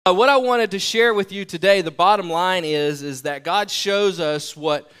What I wanted to share with you today, the bottom line is that God shows us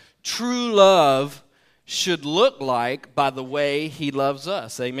what true love should look like by the way He loves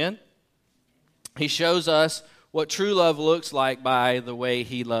us. Amen? He shows us what true love looks like by the way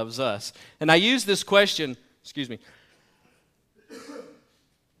He loves us. And I use this question,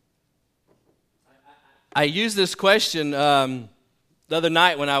 I used this question the other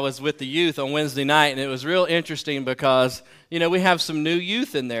night when I was with the youth on Wednesday night, and it was real interesting because, we have some new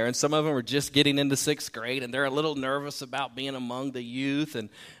youth in there, and some of them are just getting into 6th grade, and they're a little nervous about being among the youth, and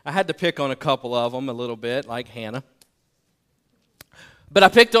I had to pick on a couple of them a little bit, like Hannah. But I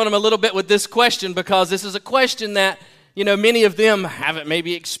picked on them a little bit with this question because this is a question that, many of them haven't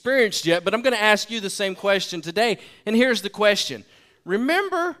maybe experienced yet, but I'm going to ask you the same question today, and here's the question.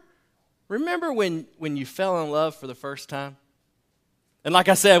 Remember when you fell in love for the first time? And like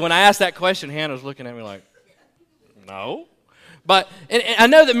I said, when I asked that question, Hannah was looking at me like, no. But and I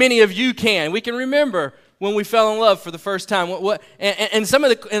know that many of you can. We can remember when we fell in love for the first time. And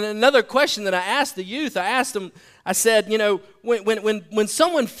another question that I asked the youth, I asked them, I said, when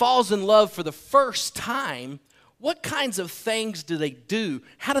someone falls in love for the first time, what kinds of things do they do?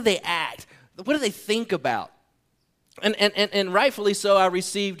 How do they act? What do they think about? And rightfully so, I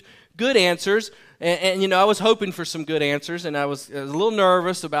received good answers. And I was hoping for some good answers, and I was a little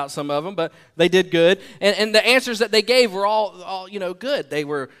nervous about some of them, but they did good. And the answers that they gave were all good. They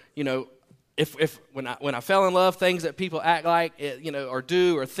were, if when I fell in love, things that people act like, or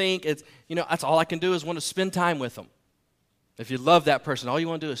do or think, it's, that's all I can do is want to spend time with them. If you love that person, all you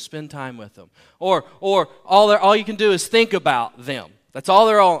want to do is spend time with them. Or all you can do is think about them. That's all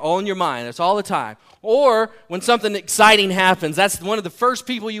they're on your mind. That's all the time. Or when something exciting happens, that's one of the first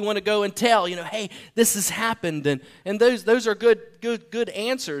people you want to go and tell, hey, this has happened. And those are good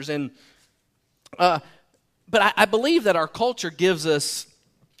answers. And but I believe that our culture gives us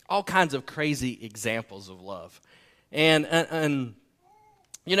all kinds of crazy examples of love. And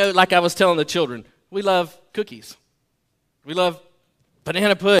like I was telling the children, we love cookies. We love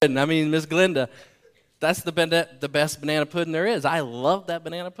banana pudding. I mean, Miss Glenda, that's the best banana pudding there is. I love that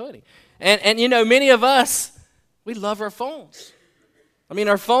banana pudding. And many of us, we love our phones. I mean,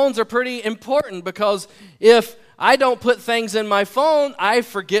 our phones are pretty important because if I don't put things in my phone, I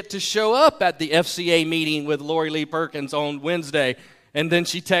forget to show up at the FCA meeting with Lori Lee Perkins on Wednesday. And then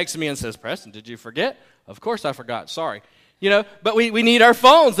she texts me and says, Preston, did you forget? Of course I forgot. Sorry. But we need our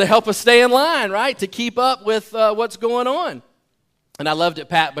phones to help us stay in line, right? To keep up with what's going on. And I loved it,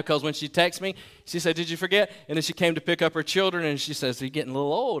 Pat, because when she texted me, she said, did you forget? And then she came to pick up her children, and she says, you're getting a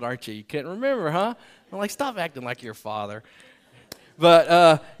little old, aren't you? You can't remember, huh? I'm like, stop acting like your father.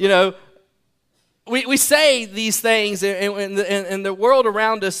 But, we say these things, and the world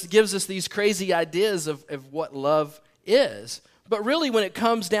around us gives us these crazy ideas of what love is. But really, when it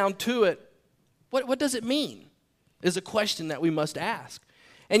comes down to it, what does it mean is a question that we must ask.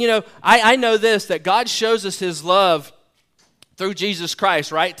 And, I know this, that God shows us His love through Jesus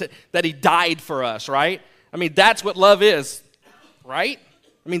Christ, right? That He died for us, right? I mean, that's what love is, right?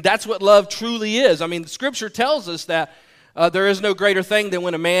 I mean, that's what love truly is. I mean, Scripture tells us that there is no greater thing than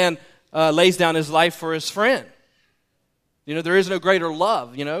when a man lays down his life for his friend. There is no greater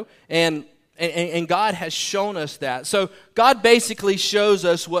love, and God has shown us that. So God basically shows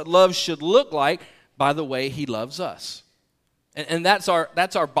us what love should look like by the way He loves us. And that's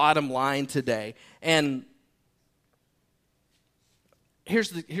our bottom line today. And here's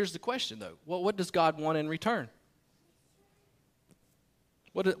the question, though. Well, what does God want in return?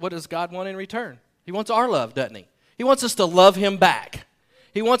 What does God want in return? He wants our love, doesn't He? He wants us to love Him back.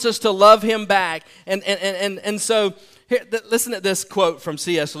 He wants us to love Him back. And so, here, listen to this quote from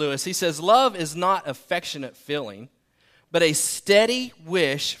C.S. Lewis. He says, love is not affectionate feeling, but a steady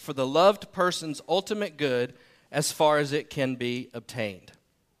wish for the loved person's ultimate good as far as it can be obtained.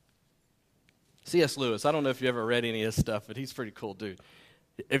 C.S. Lewis, I don't know if you ever read any of his stuff, but he's a pretty cool dude.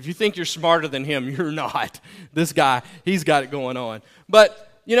 If you think you're smarter than him, you're not. This guy, he's got it going on. But,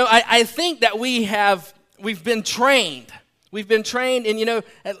 I think that we've been trained. We've been trained, and,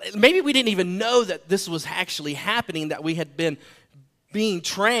 maybe we didn't even know that this was actually happening, that we had been being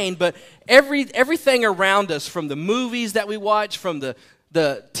trained, but everything around us, from the movies that we watch, from the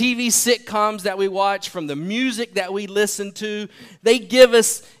TV sitcoms that we watch, from the music that we listen to, they give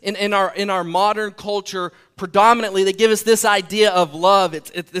us, in our modern culture, predominantly, they give us this idea of love.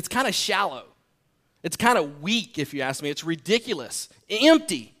 It's kind of shallow. It's kind of weak, if you ask me. It's ridiculous,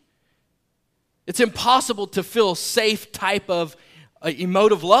 empty. It's impossible to feel safe type of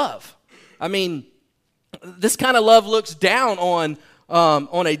emotive love. I mean, this kind of love looks down on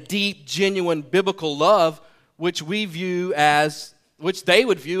a deep, genuine, biblical love, which we view as which they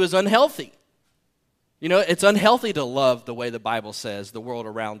would view as unhealthy. You know, it's unhealthy to love the way the Bible says, the world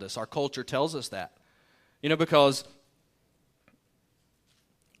around us. Our culture tells us that. You know,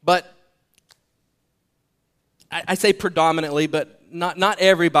 but I say predominantly, but not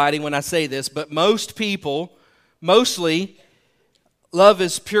everybody when I say this, but most people, mostly, love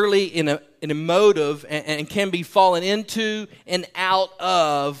is purely an emotive and can be fallen into and out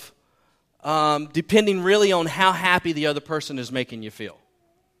of, depending really on how happy the other person is making you feel.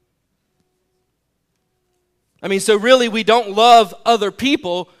 I mean, so really we don't love other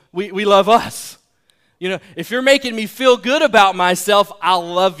people, we love us. You know, if you're making me feel good about myself,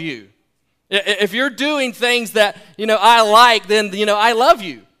 I'll love you. If you're doing things that, you know, I like, then, you know, I love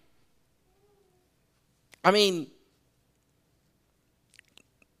you. I mean,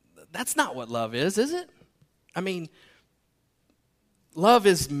 that's not what love is it? I mean, love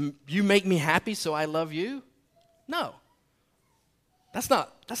is you make me happy, so I love you? No. That's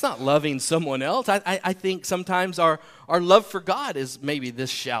not loving someone else. I think sometimes our love for God is maybe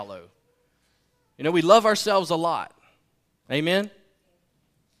this shallow. You know, we love ourselves a lot. Amen?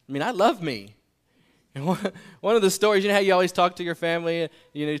 I mean, I love me. And one of the stories, you know how you always talk to your family,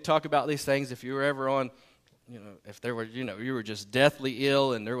 you know, you talk about these things. If you were ever on, you know, if there were, you know, you were just deathly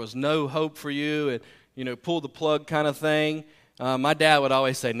ill and there was no hope for you and, you know, pull the plug kind of thing. My dad would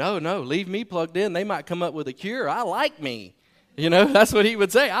always say, no, leave me plugged in. They might come up with a cure. I like me. You know, that's what he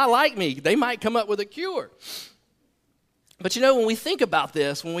would say. I like me. They might come up with a cure. But, you know, when we think about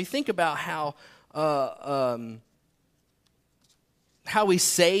this, when we think about how we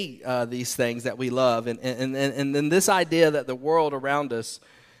say these things that we love, and then this idea that the world around us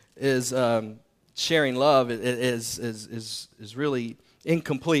is sharing love is really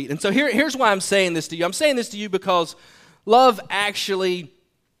incomplete. And so here's why I'm saying this to you. I'm saying this to you because love actually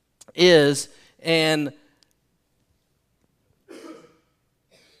is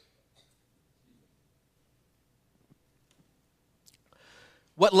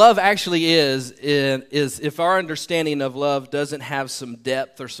what love actually is if our understanding of love doesn't have some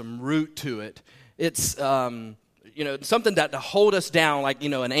depth or some root to it, it's you know, something that to hold us down, like, you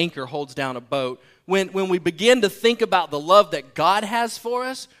know, an anchor holds down a boat. When we begin to think about the love that God has for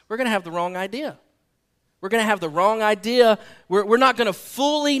us, we're going to have the wrong idea. We're going to have the wrong idea. We're not going to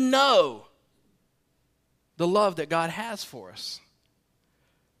fully know the love that God has for us.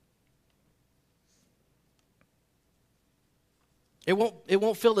 It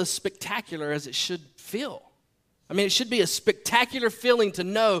won't feel as spectacular as it should feel. I mean, it should be a spectacular feeling to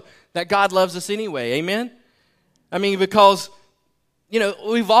know that God loves us anyway. Amen? I mean, because, you know,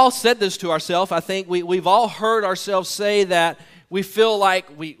 we've all said this to ourselves. I think we've all heard ourselves say that we feel like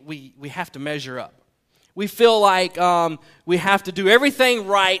we have to measure up. We feel like we have to do everything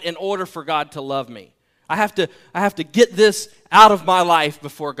right in order for God to love me. I have to get this out of my life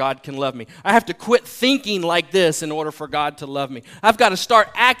before God can love me. I have to quit thinking like this in order for God to love me. I've got to start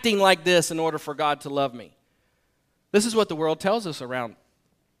acting like this in order for God to love me. This is what the world tells us around.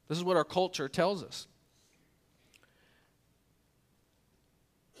 This is what our culture tells us.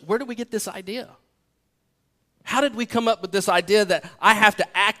 Where did we get this idea? How did we come up with this idea that I have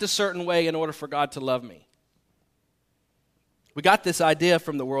to act a certain way in order for God to love me? We got this idea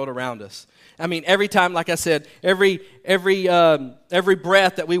from the world around us. I mean, every time, like I said, every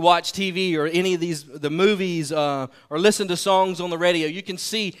breath that we watch TV or any of the movies or listen to songs on the radio, you can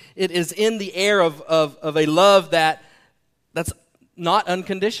see it is in the air of a love that's not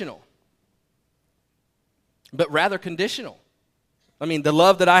unconditional, but rather conditional. I mean, the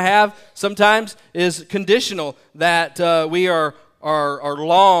love that I have sometimes is conditional, that we are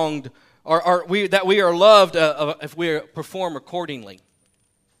longed, that we are loved if we perform accordingly.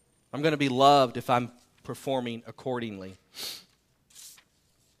 I'm going to be loved if I'm performing accordingly.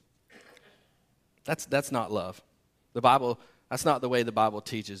 That's not love. The Bible, that's not the way the Bible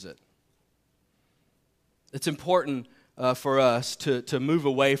teaches it. It's important for us to move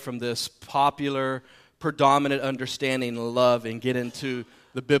away from this popular, predominant understanding of love and get into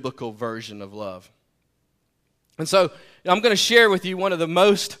the biblical version of love. And so I'm going to share with you one of the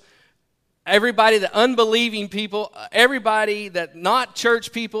most, everybody, the unbelieving people, everybody that not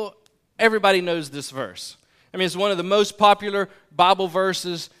church people, everybody knows this verse. I mean, it's one of the most popular Bible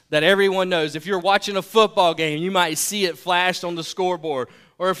verses that everyone knows. If you're watching a football game, you might see it flashed on the scoreboard.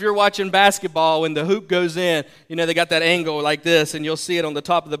 Or if you're watching basketball, when the hoop goes in, you know, they got that angle like this, and you'll see it on the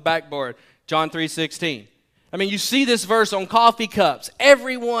top of the backboard, John 3:16. I mean, you see this verse on coffee cups.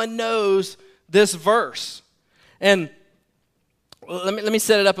 Everyone knows this verse. And let me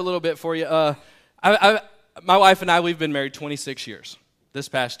set it up a little bit for you. My wife and I, we've been married 26 years this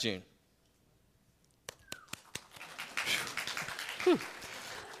past June. Whew.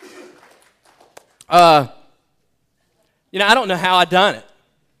 I don't know how I done it.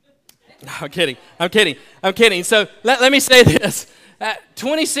 No, I'm kidding. So let me say this.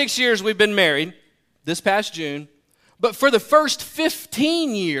 26 years we've been married this past June, but for the first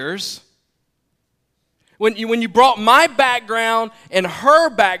 15 years, when you brought my background and her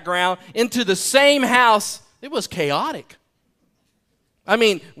background into the same house, it was chaotic. I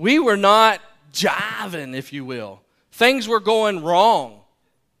mean, we were not jiving, if you will. Things were going wrong.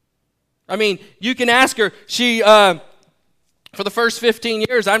 I mean, you can ask her, for the first 15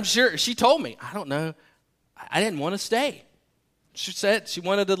 years, I'm sure, she told me, I don't know, I didn't want to stay. She said she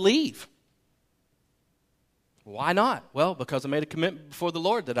wanted to leave. Why not? Well, because I made a commitment before the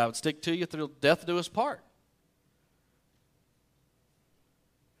Lord that I would stick to you through death do us part.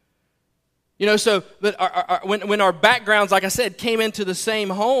 But when our backgrounds, like I said, came into the same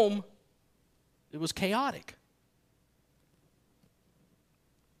home, it was chaotic.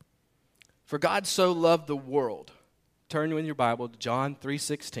 For God so loved the world. Turn in your Bible to John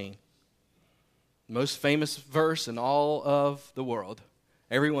 3:16. Most famous verse in all of the world.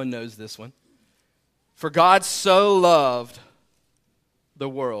 Everyone knows this one. For God so loved the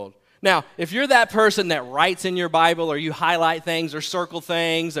world. Now, if you're that person that writes in your Bible or you highlight things or circle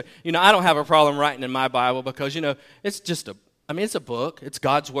things, I don't have a problem writing in my Bible because, it's just it's a book. It's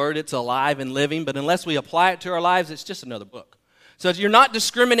God's Word. It's alive and living. But unless we apply it to our lives, it's just another book. So you're not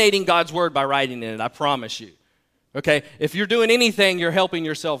discriminating God's Word by writing in it, I promise you. Okay, if you're doing anything, you're helping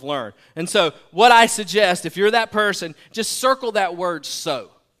yourself learn. And so what I suggest, if you're that person, just circle that word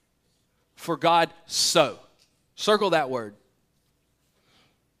so. For God so. Circle that word.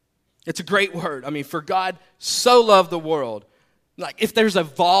 It's a great word. For God so loved the world. Like if there's a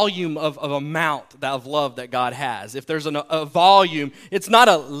volume of amount of love that God has, if there's a volume, it's not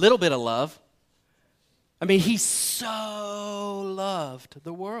a little bit of love. He so loved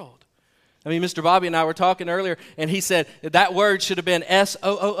the world. Mr. Bobby and I were talking earlier, and he said that word should have been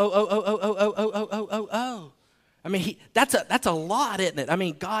S-O-O-O-O-O-O-O-O-O-O-O. That's a lot, isn't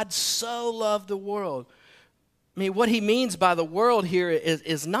it? God so loved the world. What he means by the world here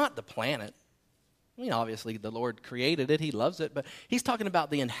is not the planet. Obviously the Lord created it, he loves it, but he's talking about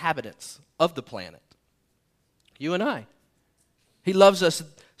the inhabitants of the planet. You and I. He loves us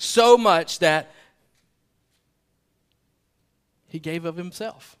so much that he gave of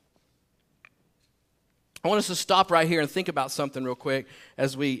himself. I want us to stop right here and think about something real quick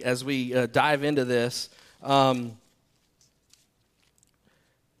as we dive into this. The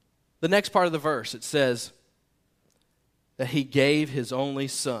next part of the verse, it says that he gave his only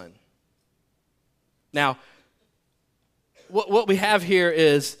son. Now, what we have here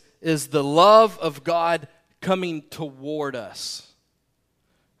is the love of God coming toward us.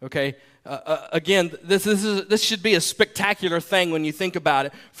 Okay? Again, this should be a spectacular thing when you think about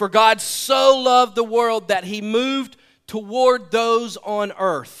it. For God so loved the world that he moved toward those on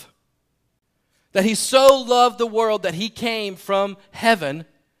earth. That he so loved the world that he came from heaven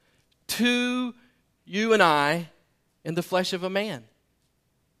to you and I in the flesh of a man.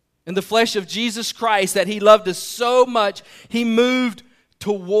 In the flesh of Jesus Christ, that he loved us so much, he moved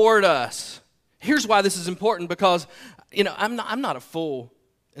toward us. Here's why this is important, because, I'm not a fool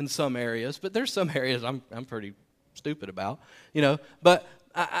in some areas, but there's some areas I'm pretty stupid about, But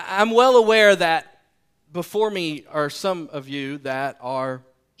I'm well aware that before me are some of you that are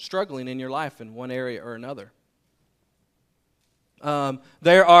struggling in your life in one area or another.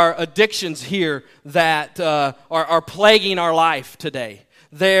 There are addictions here that are plaguing our life today.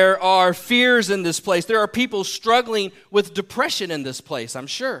 There are fears in this place. There are people struggling with depression in this place, I'm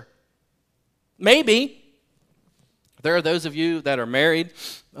sure. Maybe there are those of you that are married.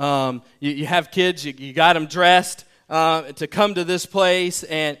 You have kids. You got them dressed to come to this place,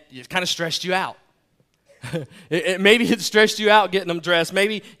 and it kind of stressed you out. Maybe it stressed you out getting them dressed.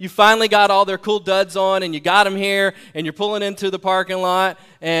 Maybe you finally got all their cool duds on, and you got them here, and you're pulling into the parking lot,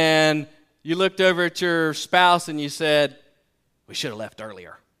 and you looked over at your spouse, and you said, "We should have left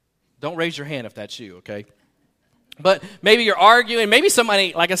earlier." Don't raise your hand if that's you, okay? But maybe you're arguing. Maybe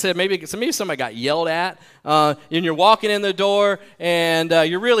somebody, like I said, maybe somebody got yelled at. And you're walking in the door, and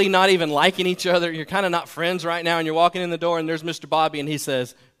you're really not even liking each other. You're kind of not friends right now, and you're walking in the door, and there's Mr. Bobby, and he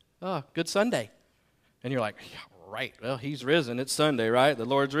says, "Oh, good Sunday." And you're like, "Yeah, right. Well, he's risen. It's Sunday, right? The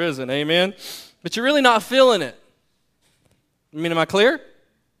Lord's risen. Amen." But you're really not feeling it. Am I clear?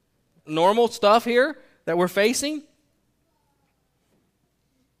 Normal stuff here that we're facing.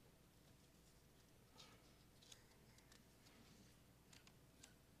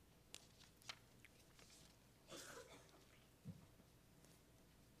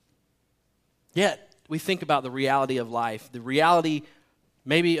 Yet, we think about the reality of life, the reality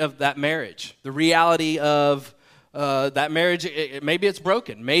maybe of that marriage, the reality of that marriage. Maybe it's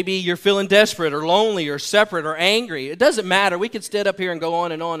broken. Maybe you're feeling desperate or lonely or separate or angry. It doesn't matter. We could stand up here and go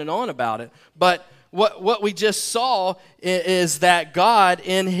on and on and on about it. But what we just saw is that God,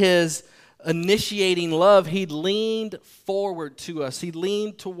 in his initiating love, he leaned forward to us. He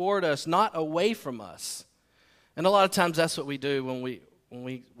leaned toward us, not away from us. And a lot of times that's what we do when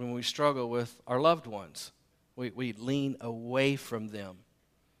we struggle with our loved ones. We lean away from them.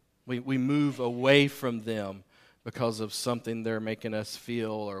 We move away from them because of something they're making us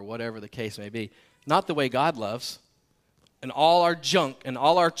feel or whatever the case may be. Not the way God loves. And all our junk and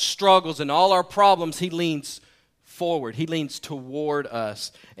all our struggles and all our problems, he leans forward. He leans toward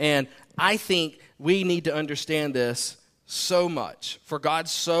us. And I think we need to understand this so much. For God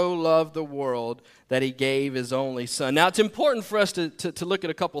so loved the world that he gave his only son. Now, it's important for us to look at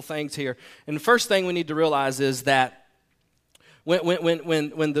a couple things here. And the first thing we need to realize is that when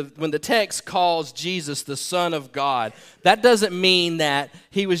the text calls Jesus the Son of God, that doesn't mean that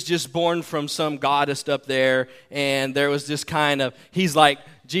he was just born from some goddess up there and there was this kind of, he's like,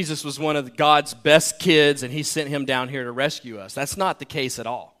 Jesus was one of God's best kids and he sent him down here to rescue us. That's not the case at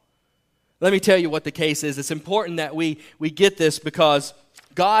all. Let me tell you what the case is. It's important that we get this because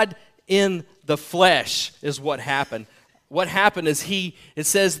God in the flesh is what happened. What happened is it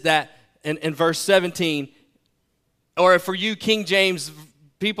says that in verse 17, or for you King James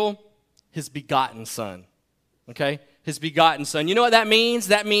people, his begotten son. Okay? His begotten son. You know what that means?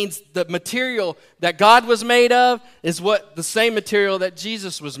 That means the material that God was made of is the same material that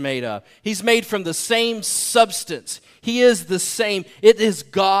Jesus was made of. He's made from the same substance. He is the same. It is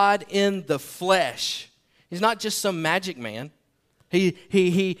God in the flesh. He's not just some magic man.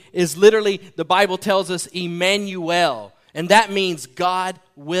 He is literally, the Bible tells us, Emmanuel. And that means God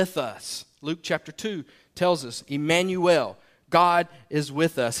with us. Luke chapter 2 tells us, Emmanuel, God is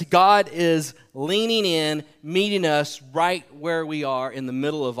with us. God is leaning in, meeting us right where we are in the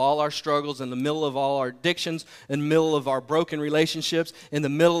middle of all our struggles, in the middle of all our addictions, in the middle of our broken relationships, in the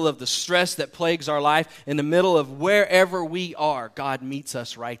middle of the stress that plagues our life, in the middle of wherever we are. God meets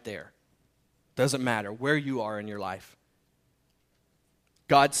us right there. Doesn't matter where you are in your life.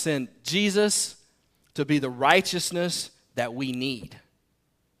 God sent Jesus to be the righteousness that we need.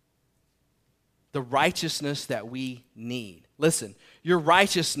 The righteousness that we need. Listen, your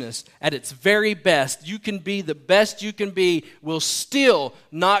righteousness at its very best, you can be the best you can be, will still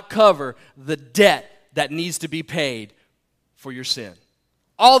not cover the debt that needs to be paid for your sin.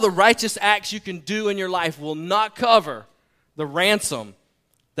 All the righteous acts you can do in your life will not cover the ransom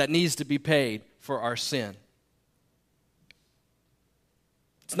that needs to be paid for our sin.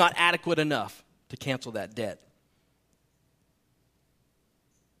 It's not adequate enough to cancel that debt.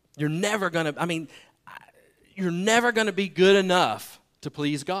 You're never going to be good enough to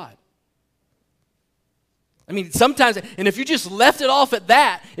please God. I mean, sometimes, and if you just left it off at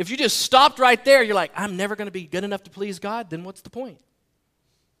that, if you just stopped right there, you're like, I'm never going to be good enough to please God, then what's the point?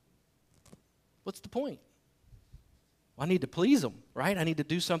 What's the point? Well, I need to please him, right? I need to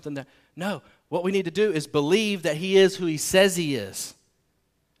do something that, no, what we need to do is believe that he is who he says he is.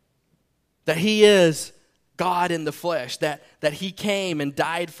 That he is God in the flesh, that he came and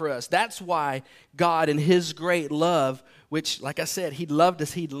died for us. That's why God in his great love, which, like I said, he loved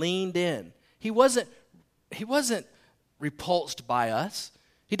us, he leaned in. He wasn't repulsed by us.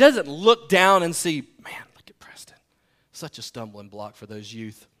 He doesn't look down and see, man, look at Preston. Such a stumbling block for those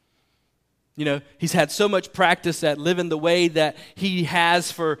youth. You know, he's had so much practice at living the way that he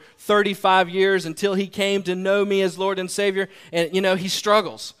has for 35 years until he came to know me as Lord and Savior. And, you know, he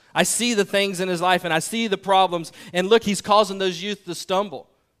struggles. I see the things in his life and I see the problems. And look, he's causing those youth to stumble.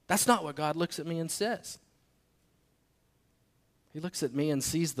 That's not what God looks at me and says. He looks at me and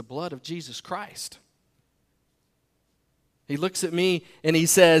sees the blood of Jesus Christ. He looks at me and he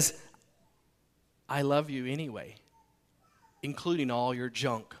says, I love you anyway, including all your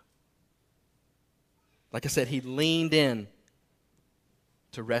junk. Like I said, he leaned in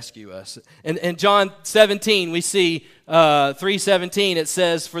to rescue us. And in John 17, we see 3:17, it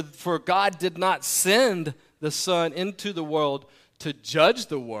says, For God did not send the Son into the world to judge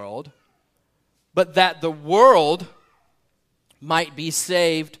the world, but that the world might be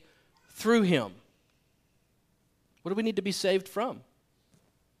saved through him. What do we need to be saved from?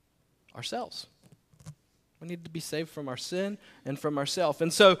 Ourselves. We need to be saved from our sin and from ourselves.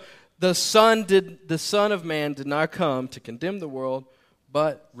 And so the Son of Man did not come to condemn the world,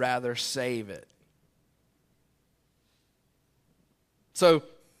 but rather save it. So,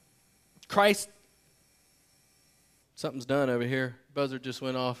 Christ, something's done over here. Buzzer just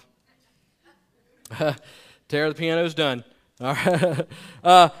went off. Tara, the piano's done. All right.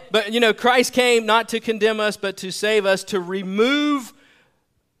 But, Christ came not to condemn us, but to save us, to remove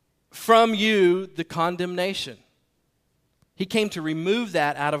from you the condemnation. He came to remove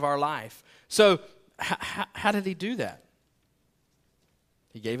that out of our life. So how did he do that?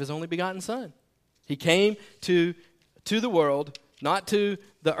 He gave his only begotten Son. He came to the world, not to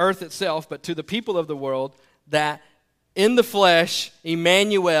the earth itself, but to the people of the world, that in the flesh,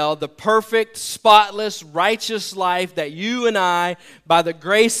 Emmanuel, the perfect, spotless, righteous life that you and I, by the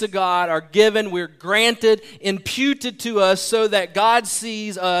grace of God, are given, we're granted, imputed to us so that God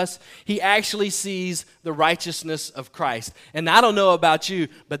sees us. He actually sees the righteousness of Christ. And I don't know about you,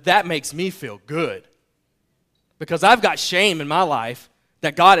 but that makes me feel good. Because I've got shame in my life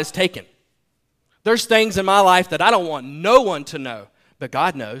that God has taken. There's things in my life that I don't want no one to know, but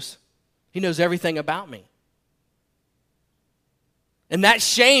God knows. He knows everything about me. And that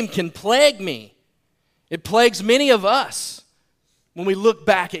shame can plague me. It plagues many of us when we look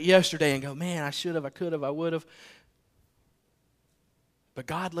back at yesterday and go, man, I should have, I could have, I would have. But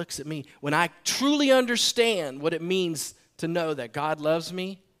God looks at me. When I truly understand what it means to know that God loves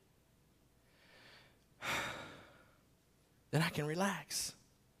me, then I can relax.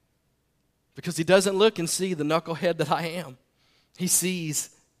 Because he doesn't look and see the knucklehead that I am. He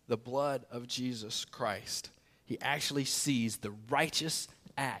sees the blood of Jesus Christ. He actually sees the righteous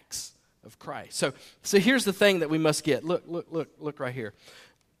acts of Christ. So here's the thing that we must get. Look right here.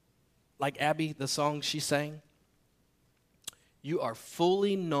 Like Abby, the song she sang, you are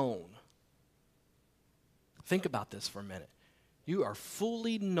fully known. Think about this for a minute. You are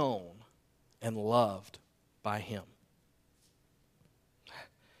fully known and loved by him.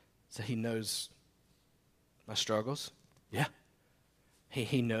 So he knows my struggles. Yeah.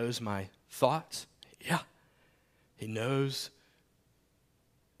 He knows my thoughts. Yeah. He knows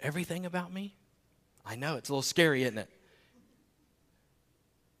everything about me. I know, it's a little scary, isn't it?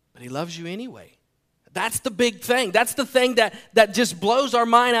 But he loves you anyway. That's the big thing. That's the thing that just blows our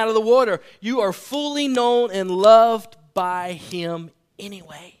mind out of the water. You are fully known and loved by him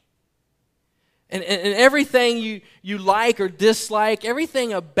anyway. And everything you like or dislike,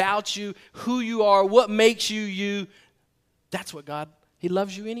 everything about you, who you are, what makes you you, that's what God, he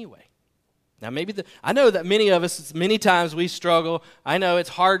loves you anyway. Now I know that many of us, many times we struggle. I know it's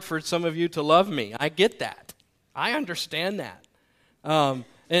hard for some of you to love me. I get that. I understand that.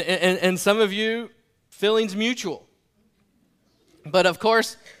 And some of you, feelings mutual. But of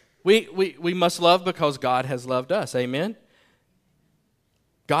course, we must love because God has loved us. Amen?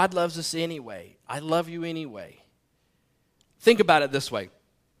 God loves us anyway. I love you anyway. Think about it this way.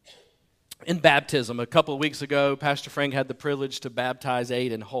 In baptism, a couple of weeks ago, Pastor Frank had the privilege to baptize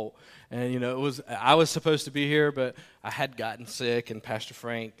Aiden Holt. And, I was supposed to be here, but I had gotten sick, and Pastor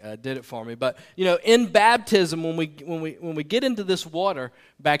Frank did it for me. But, in baptism, when we get into this water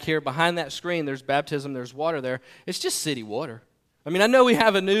back here behind that screen, there's baptism, there's water there. It's just city water. I mean, I know we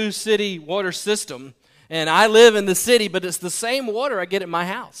have a new city water system, and I live in the city, but it's the same water I get at my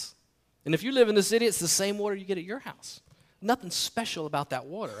house. And if you live in the city, it's the same water you get at your house. Nothing special about that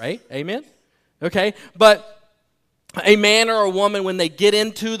water, right? Amen? Okay, but a man or a woman, when they get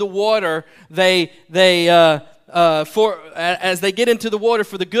into the water, as they get into the water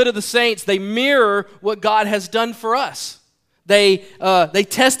for the good of the saints, they mirror what God has done for us. They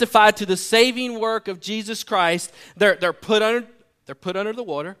testify to the saving work of Jesus Christ. They're put under the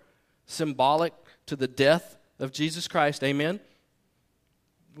water, symbolic to the death of Jesus Christ. Amen.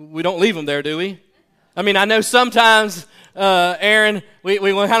 We don't leave them there, do we? I mean, I know sometimes, Aaron, we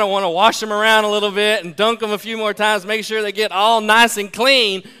kind of want to wash them around a little bit and dunk them a few more times, make sure they get all nice and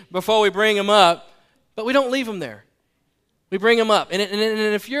clean before we bring them up. But we don't leave them there. We bring them up. And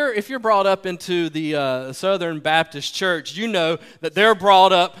if you're brought up into the Southern Baptist Church, you know that they're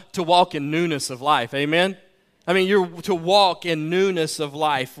brought up to walk in newness of life. Amen? I mean, you're to walk in newness of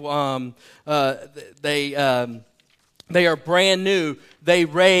life. They are brand new. They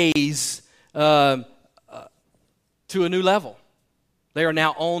raise to a new level. They are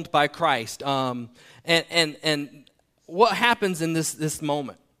now owned by Christ. And what happens in this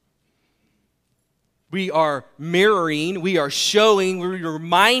moment? We are mirroring, we are showing, we're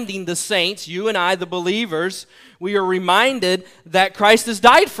reminding the saints, you and I, the believers, we are reminded that Christ has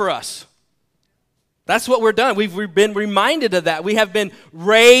died for us. That's what we're done. We've been reminded of that. We have been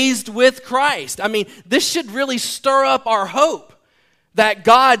raised with Christ. I mean, this should really stir up our hope that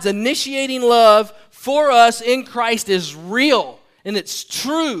God's initiating love for us in Christ is real, and it's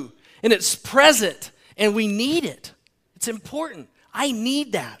true, and it's present, and we need it. It's important. I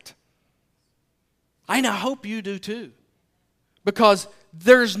need that. I hope you do too, because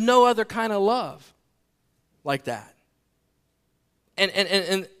there's no other kind of love like that.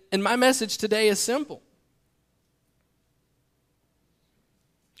 And my message today is simple.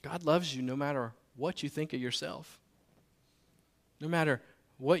 God loves you no matter what you think of yourself. No matter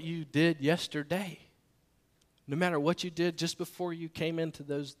what you did yesterday. No matter what you did just before you came into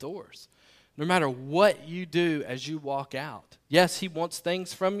those doors. No matter what you do as you walk out. Yes, he wants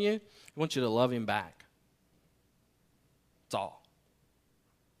things from you. He wants you to love him back. That's all.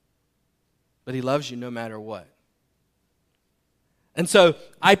 But he loves you no matter what. And so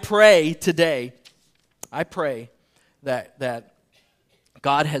I pray today, that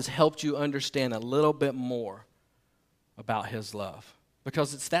God has helped you understand a little bit more about his love.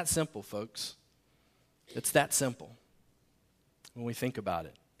 Because it's that simple, folks. It's that simple when we think about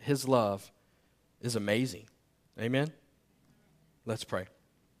it. His love is amazing. Amen? Let's pray.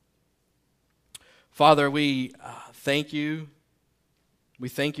 Father, we thank you. We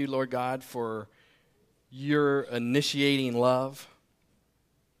thank you, Lord God, for your initiating love.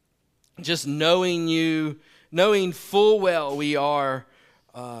 Just knowing you, knowing full well we are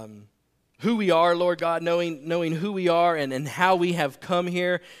who we are, Lord God, knowing who we are and how we have come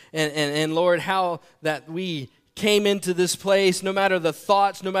here, and Lord, how that we came into this place, no matter the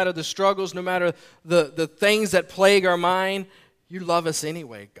thoughts, no matter the struggles, no matter the things that plague our mind, you love us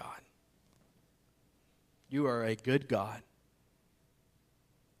anyway, God. You are a good God.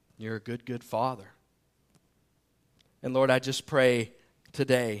 You're a good, good Father. And Lord, I just pray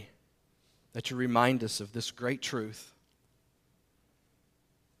today that you remind us of this great truth.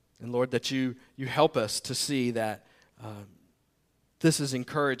 And Lord, that you help us to see that this is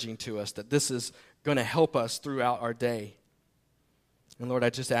encouraging to us, that this is going to help us throughout our day. And Lord, I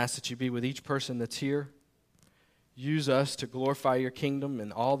just ask that you be with each person that's here. Use us to glorify your kingdom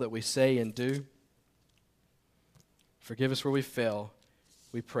in all that we say and do. Forgive us where we fail.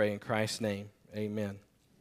 We pray in Christ's name. Amen.